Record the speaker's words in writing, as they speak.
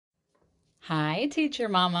Hi, teacher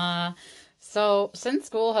mama. So, since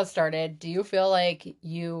school has started, do you feel like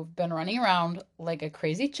you've been running around like a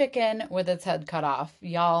crazy chicken with its head cut off?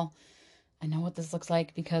 Y'all, I know what this looks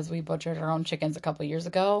like because we butchered our own chickens a couple years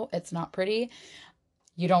ago. It's not pretty.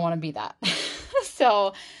 You don't want to be that.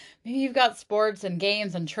 So, maybe you've got sports and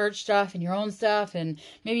games and church stuff and your own stuff and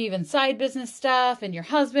maybe even side business stuff, and your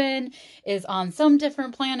husband is on some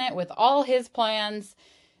different planet with all his plans.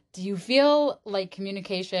 Do you feel like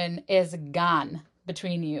communication is gone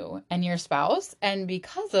between you and your spouse? And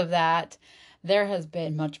because of that, there has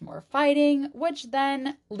been much more fighting, which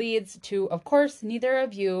then leads to, of course, neither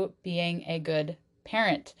of you being a good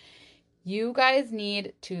parent. You guys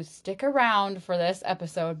need to stick around for this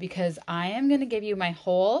episode because I am going to give you my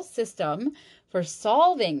whole system for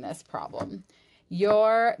solving this problem.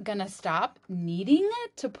 You're going to stop needing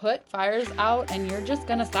to put fires out, and you're just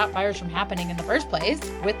going to stop fires from happening in the first place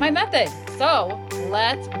with my method. So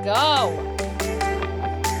let's go.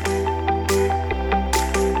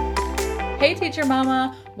 Hey, Teacher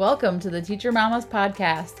Mama. Welcome to the Teacher Mama's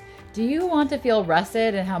podcast. Do you want to feel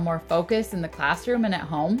rested and have more focus in the classroom and at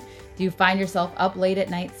home? Do you find yourself up late at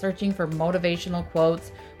night searching for motivational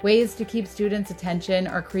quotes, ways to keep students' attention,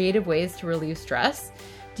 or creative ways to relieve stress?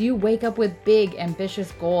 Do you wake up with big,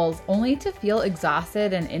 ambitious goals only to feel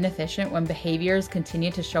exhausted and inefficient when behaviors continue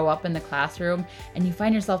to show up in the classroom and you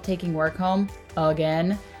find yourself taking work home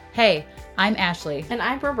again? Hey, I'm Ashley. And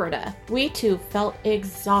I'm Roberta. We too felt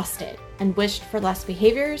exhausted and wished for less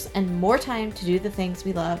behaviors and more time to do the things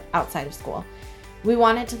we love outside of school. We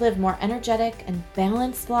wanted to live more energetic and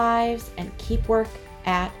balanced lives and keep work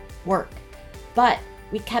at work. But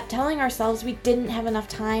we kept telling ourselves we didn't have enough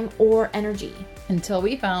time or energy. Until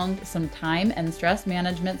we found some time and stress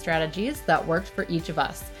management strategies that worked for each of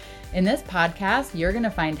us. In this podcast, you're going to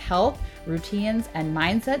find health, routines, and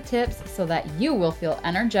mindset tips so that you will feel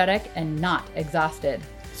energetic and not exhausted.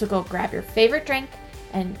 So go grab your favorite drink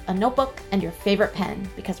and a notebook and your favorite pen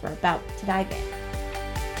because we're about to dive in.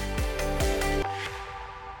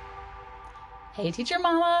 Hey, Teacher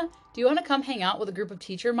Mama, do you want to come hang out with a group of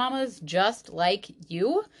teacher mamas just like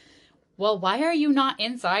you? Well, why are you not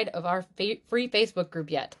inside of our free Facebook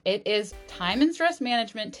group yet? It is time and stress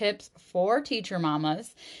management tips for teacher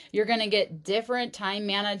mamas. You're going to get different time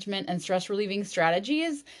management and stress relieving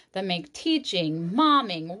strategies that make teaching,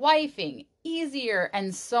 momming, wifing easier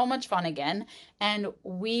and so much fun again. And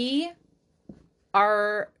we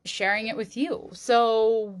are sharing it with you.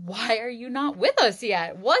 So why are you not with us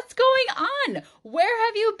yet? What's going on? Where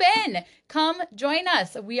have you been? Come join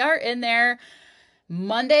us. We are in there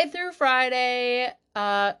Monday through Friday,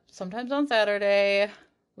 sometimes on Saturday.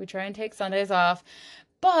 We try and take Sundays off.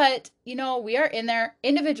 But, we are in there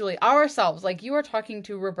individually, ourselves, like you are talking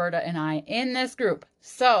to Roberta and I in this group.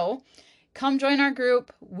 So come join our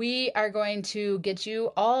group. We are going to get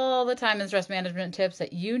you all the time and stress management tips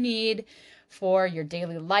that you need for your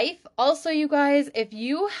daily life. Also, you guys, if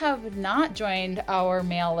you have not joined our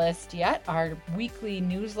mail list yet, our weekly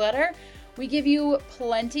newsletter, we give you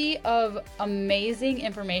plenty of amazing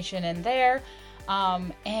information in there.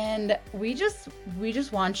 And we just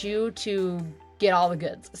want you to get all the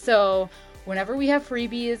goods. So whenever we have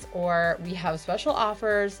freebies or we have special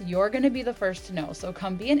offers, you're going to be the first to know. So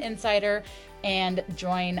come be an insider and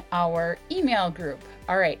join our email group.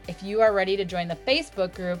 All right. If you are ready to join the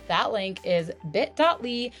Facebook group, that link is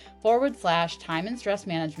bit.ly/time and stress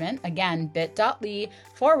management. Again,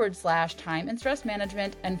 bit.ly/time and stress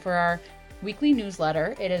management. And for our weekly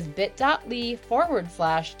newsletter, it is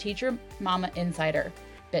bit.ly/teacher mama insider.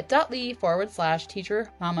 bit.ly/teacher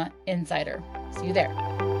mama insider. See you there.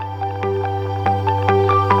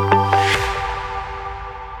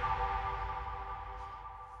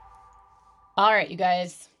 All right, you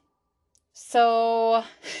guys. So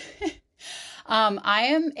I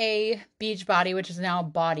am a Beachbody, which is now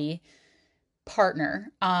Body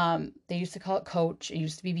partner. They used to call it Coach. It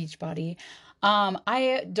used to be Beachbody.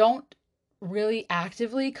 I don't really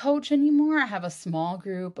actively coach anymore. I have a small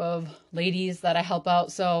group of ladies that I help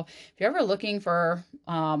out. So if you're ever looking for,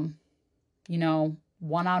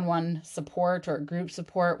 one-on-one support or group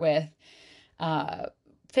support with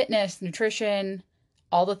fitness, nutrition,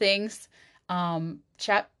 all the things,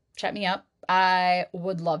 chat me up. I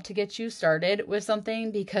would love to get you started with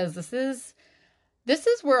something because this is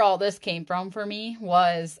where all this came from for me.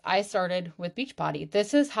 Was I started with Beachbody.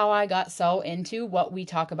 This is how I got so into what we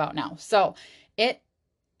talk about now. So it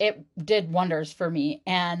did wonders for me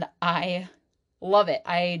and I love it.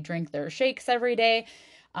 I drink their shakes every day.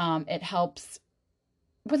 It helps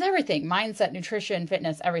with everything, mindset, nutrition,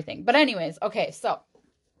 fitness, everything. But anyways, okay, so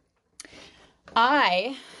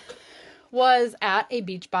I was at a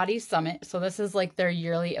Beachbody Summit. So this is like their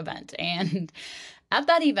yearly event. And at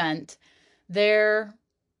that event, there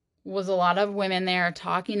was a lot of women there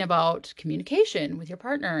talking about communication with your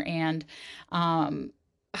partner and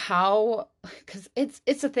how, because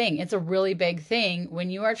it's a thing. It's a really big thing when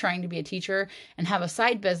you are trying to be a teacher and have a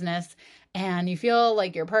side business and you feel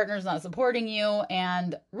like your partner's not supporting you.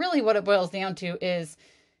 And really what it boils down to is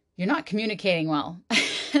you're not communicating well.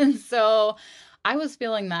 And so I was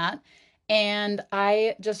feeling that. And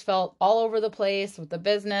I just felt all over the place with the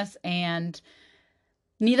business, and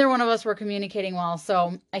neither one of us were communicating well.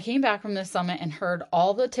 So I came back from this summit and heard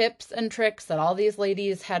all the tips and tricks that all these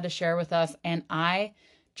ladies had to share with us. And I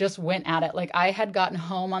just went at it. Like, I had gotten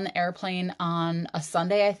home on the airplane on a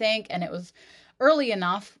Sunday, I think, and it was early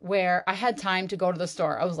enough where I had time to go to the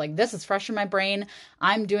store. I was like, this is fresh in my brain.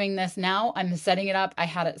 I'm doing this now. I'm setting it up. I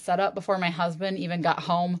had it set up before my husband even got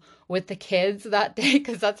home with the kids that day,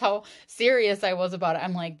 because that's how serious I was about it.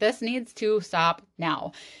 I'm like, this needs to stop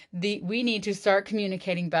now. We need to start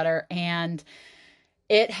communicating better. And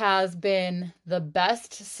it has been the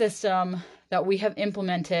best system that we have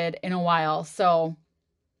implemented in a while. So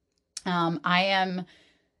I am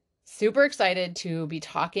super excited to be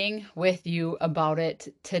talking with you about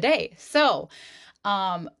it today. So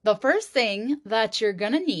the first thing that you're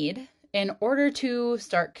going to need in order to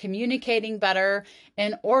start communicating better,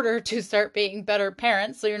 in order to start being better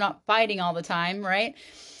parents, so you're not fighting all the time, right?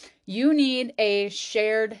 You need a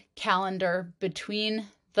shared calendar between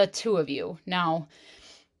the two of you. Now,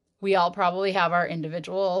 we all probably have our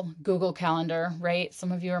individual Google Calendar, right?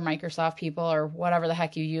 Some of you are Microsoft people or whatever the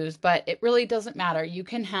heck you use, but it really doesn't matter. You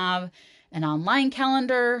can have an online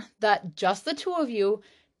calendar that just the two of you,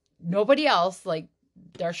 nobody else, like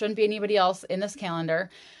there shouldn't be anybody else in this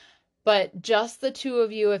calendar, but just the two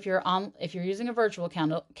of you if you're using a virtual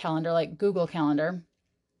calendar like Google Calendar.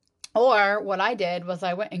 Or what I did was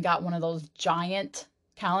I went and got one of those giant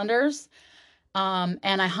calendars. And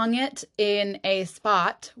I hung it in a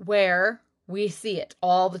spot where we see it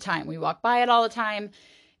all the time. We walk by it all the time.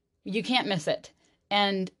 You can't miss it.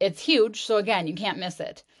 And it's huge. So again, you can't miss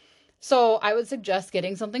it. So I would suggest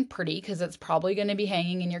getting something pretty, because it's probably going to be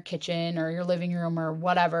hanging in your kitchen or your living room or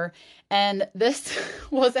whatever. And this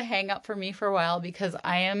was a hang up for me for a while, because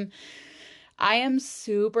I am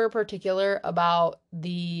super particular about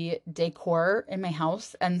the decor in my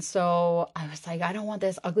house. And so I was like, I don't want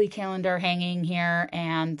this ugly calendar hanging here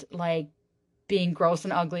and like being gross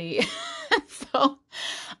and ugly. So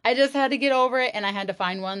I just had to get over it, and I had to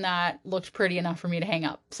find one that looked pretty enough for me to hang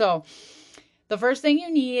up. So the first thing you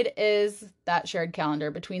need is that shared calendar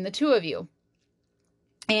between the two of you.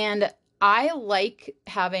 And I like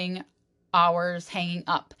having ours hanging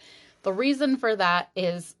up. The reason for that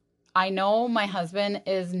is I know my husband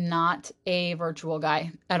is not a virtual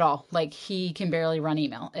guy at all. Like, he can barely run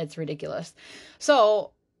email. It's ridiculous.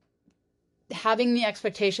 So having the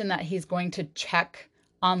expectation that he's going to check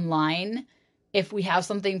online if we have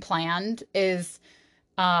something planned is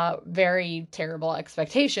a very terrible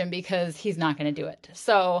expectation, because he's not going to do it.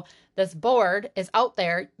 So this board is out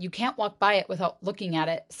there. You can't walk by it without looking at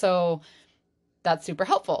it. So that's super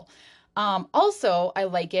helpful. Also, I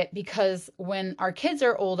like it because when our kids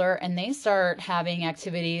are older and they start having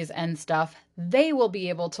activities and stuff, they will be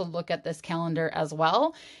able to look at this calendar as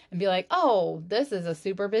well and be like, oh, this is a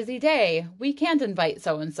super busy day. We can't invite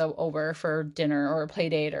so-and-so over for dinner or a play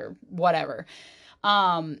date or whatever.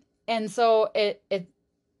 And so it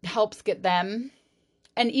helps get them.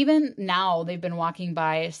 And even now they've been walking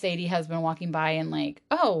by, Sadie has been walking by and like,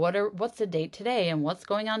 oh, what's the date today and what's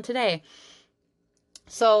going on today?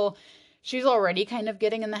 So she's already kind of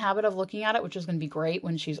getting in the habit of looking at it, which is going to be great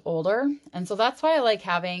when she's older. And so that's why I like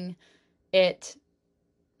having it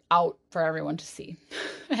out for everyone to see.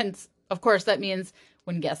 And of course, that means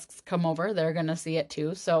when guests come over, they're going to see it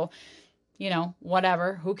too. So,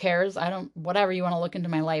 whatever, who cares? Whatever you want to look into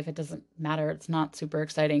my life, it doesn't matter. It's not super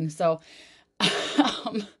exciting. So,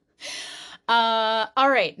 all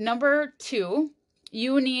right. Number 2,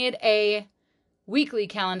 you need a weekly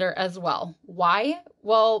calendar as well. Why?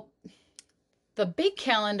 Well, the big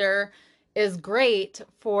calendar is great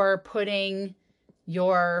for putting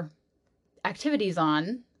your activities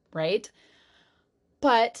on, right?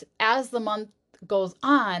 But as the month goes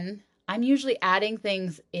on, I'm usually adding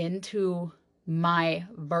things into my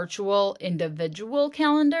virtual individual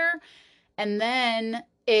calendar. And then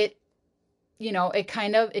it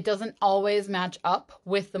doesn't always match up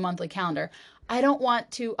with the monthly calendar. I don't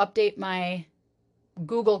want to update my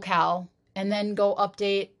Google Cal and then go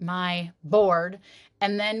update my board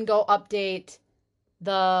and then go update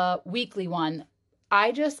the weekly one.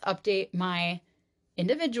 I just update my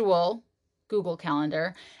individual Google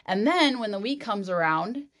Calendar. And then when the week comes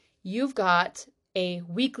around, you've got a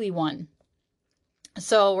weekly one.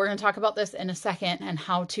 So we're going to talk about this in a second and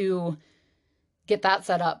how to get that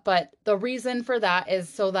set up. But the reason for that is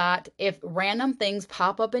so that if random things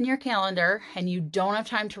pop up in your calendar and you don't have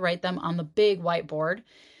time to write them on the big whiteboard,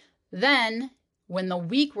 then when the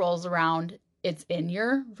week rolls around, it's in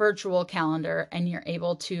your virtual calendar and you're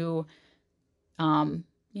able to,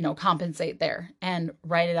 compensate there and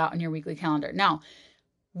write it out in your weekly calendar. Now,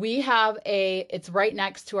 it's right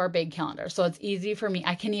next to our big calendar. So it's easy for me.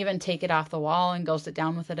 I can even take it off the wall and go sit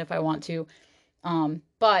down with it if I want to.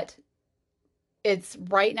 But it's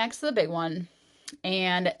right next to the big one.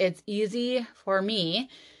 And it's easy for me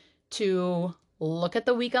to look at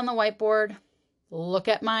the week on the whiteboard, look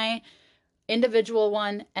at my individual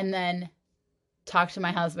one, and then talk to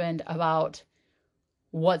my husband about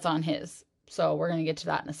what's on his. So we're going to get to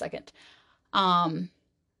that in a second.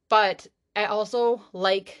 But I also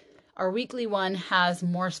like our weekly one has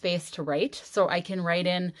more space to write, so I can write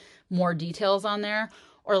in more details on there.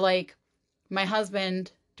 Or like my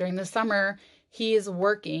husband during the summer, he's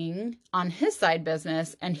working on his side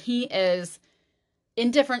business and he is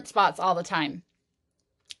in different spots all the time.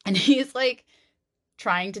 And he's like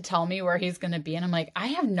trying to tell me where he's going to be. And I'm like, I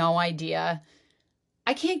have no idea.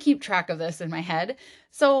 I can't keep track of this in my head.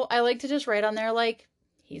 So I like to just write on there like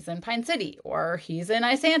he's in Pine City or he's in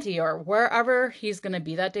Isanti or wherever he's going to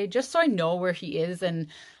be that day, just so I know where he is and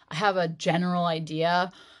I have a general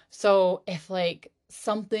idea. So if like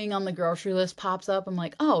something on the grocery list pops up, I'm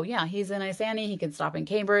like, oh yeah, he's in Isanti. He could stop in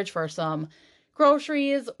Cambridge for some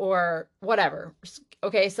groceries or whatever.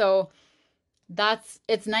 Okay, so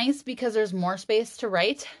it's nice because there's more space to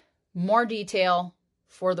write, more detail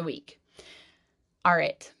for the week. All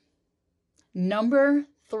right. Number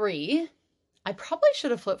 3, I probably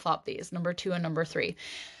should have flip-flopped these, number 2 and number 3.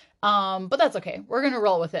 But that's okay. We're going to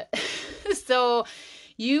roll with it. So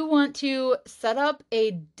you want to set up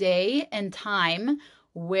a day and time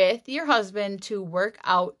with your husband to work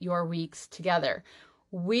out your weeks together.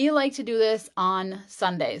 We like to do this on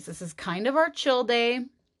Sundays. This is kind of our chill day.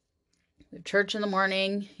 We have church in the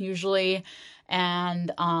morning usually,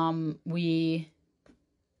 and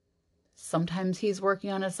sometimes he's working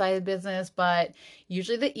on a side business, but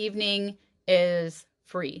usually the evening is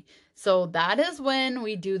free. So that is when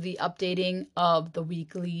we do the updating of the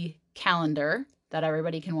weekly calendar that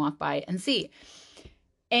everybody can walk by and see.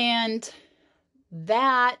 And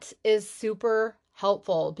that is super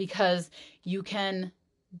helpful because you can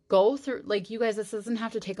go through, like you guys, this doesn't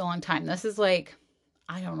have to take a long time. This is like,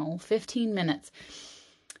 15 minutes.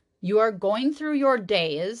 You are going through your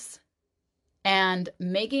days and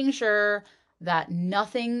making sure that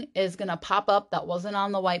nothing is going to pop up that wasn't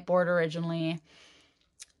on the whiteboard originally.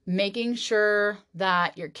 Making sure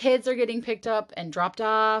that your kids are getting picked up and dropped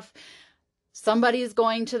off. Somebody's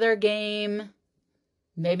going to their game.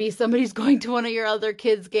 Maybe somebody's going to one of your other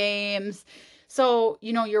kids' games. So,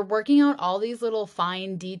 you're working out all these little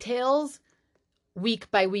fine details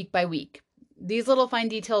week by week by week. These little fine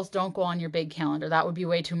details don't go on your big calendar. That would be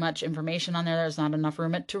way too much information on there. There's not enough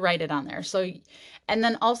room to write it on there. So, and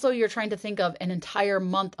then also you're trying to think of an entire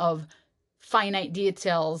month of finite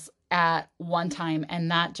details at one time.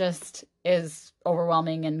 And that just is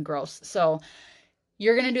overwhelming and gross. So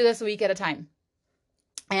you're going to do this a week at a time.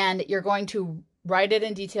 And you're going to write it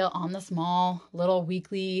in detail on the small little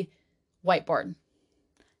weekly whiteboard.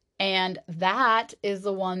 And that is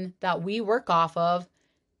the one that we work off of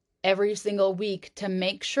every single week to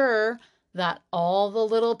make sure that all the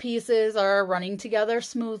little pieces are running together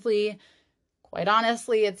smoothly. Quite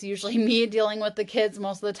honestly, it's usually me dealing with the kids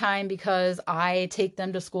most of the time because I take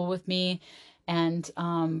them to school with me and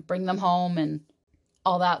bring them home and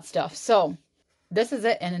all that stuff. So this is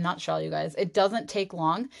it in a nutshell, you guys. It doesn't take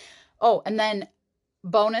long. Oh, and then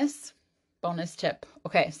bonus tip.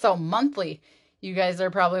 Okay, so monthly. You guys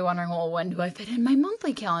are probably wondering, well, when do I fit in my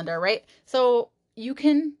monthly calendar, right? So you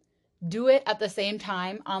can do it at the same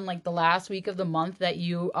time on like the last week of the month that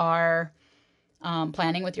you are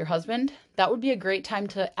planning with your husband. That would be a great time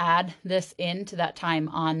to add this into that time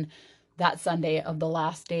on that Sunday of the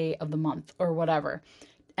last day of the month or whatever,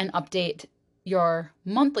 and update your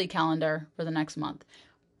monthly calendar for the next month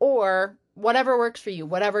or whatever works for you,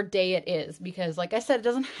 whatever day it is. Because like I said, it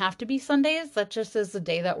doesn't have to be Sundays. That just is the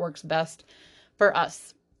day that works best for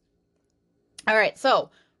us. All right, so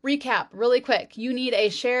recap really quick. You need a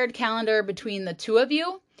shared calendar between the two of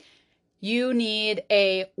you. You need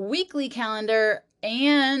a weekly calendar,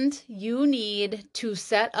 and you need to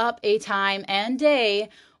set up a time and day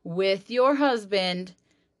with your husband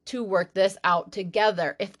to work this out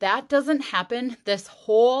together. If that doesn't happen, this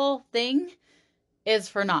whole thing is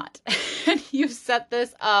for naught. And you've set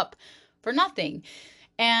this up for nothing.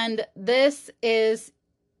 And this is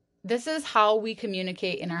how we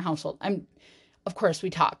communicate in our household. Of course we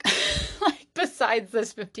talk. Like besides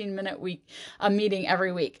this 15-minute meeting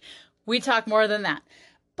every week, we talk more than that.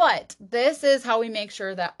 But this is how we make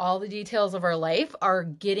sure that all the details of our life are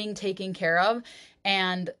getting taken care of,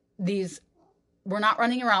 and we're not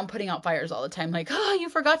running around putting out fires all the time. Like, oh, you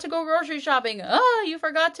forgot to go grocery shopping. Oh, you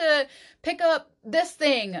forgot to pick up this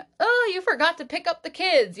thing. Oh, you forgot to pick up the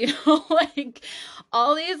kids. Like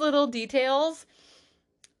all these little details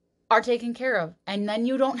are taken care of. And then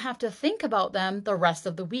you don't have to think about them the rest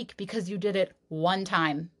of the week because you did it one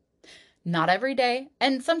time. Not every day.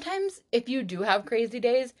 And sometimes if you do have crazy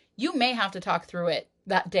days, you may have to talk through it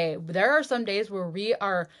that day. There are some days where we've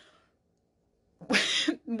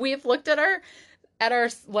looked at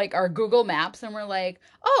our Google Maps and we're like,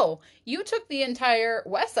 oh, you took the entire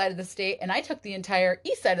west side of the state and I took the entire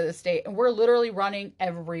east side of the state, and we're literally running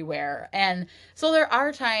everywhere. And so there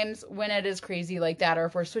are times when it is crazy like that, or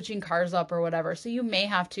if we're switching cars up or whatever. So you may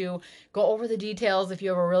have to go over the details if you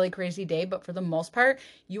have a really crazy day, but for the most part,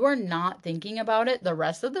 you are not thinking about it the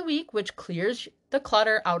rest of the week, which clears the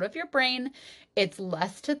clutter out of your brain. It's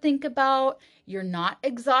less to think about. You're not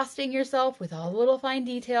exhausting yourself with all the little fine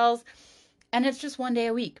details. And it's just one day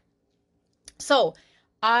a week. So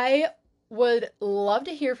I would love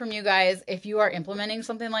to hear from you guys if you are implementing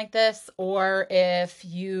something like this, or if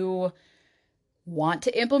you want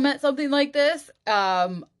to implement something like this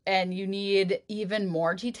and you need even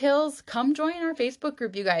more details. Come join our Facebook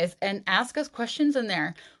group, you guys, and ask us questions in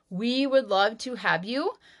there. We would love to have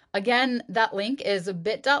you. Again, that link is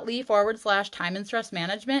bit.ly/time and stress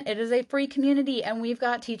management. It is a free community, and we've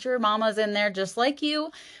got teacher mamas in there just like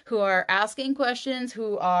you who are asking questions,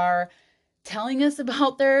 who are telling us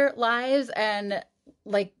about their lives and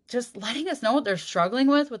like just letting us know what they're struggling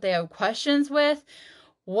with, what they have questions with,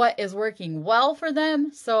 what is working well for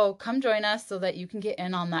them. So come join us so that you can get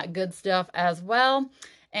in on that good stuff as well.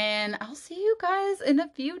 And I'll see you guys in a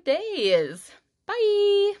few days.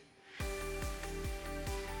 Bye.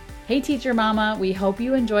 Hey Teacher Mama, we hope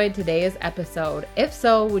you enjoyed today's episode. If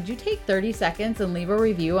so, would you take 30 seconds and leave a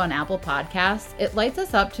review on Apple Podcasts? It lights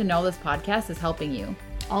us up to know this podcast is helping you.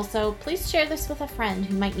 Also, please share this with a friend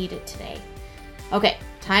who might need it today. Okay,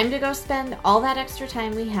 time to go spend all that extra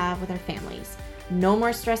time we have with our families. No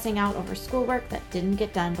more stressing out over schoolwork that didn't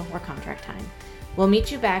get done before contract time. We'll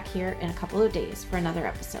meet you back here in a couple of days for another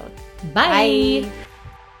episode. Bye.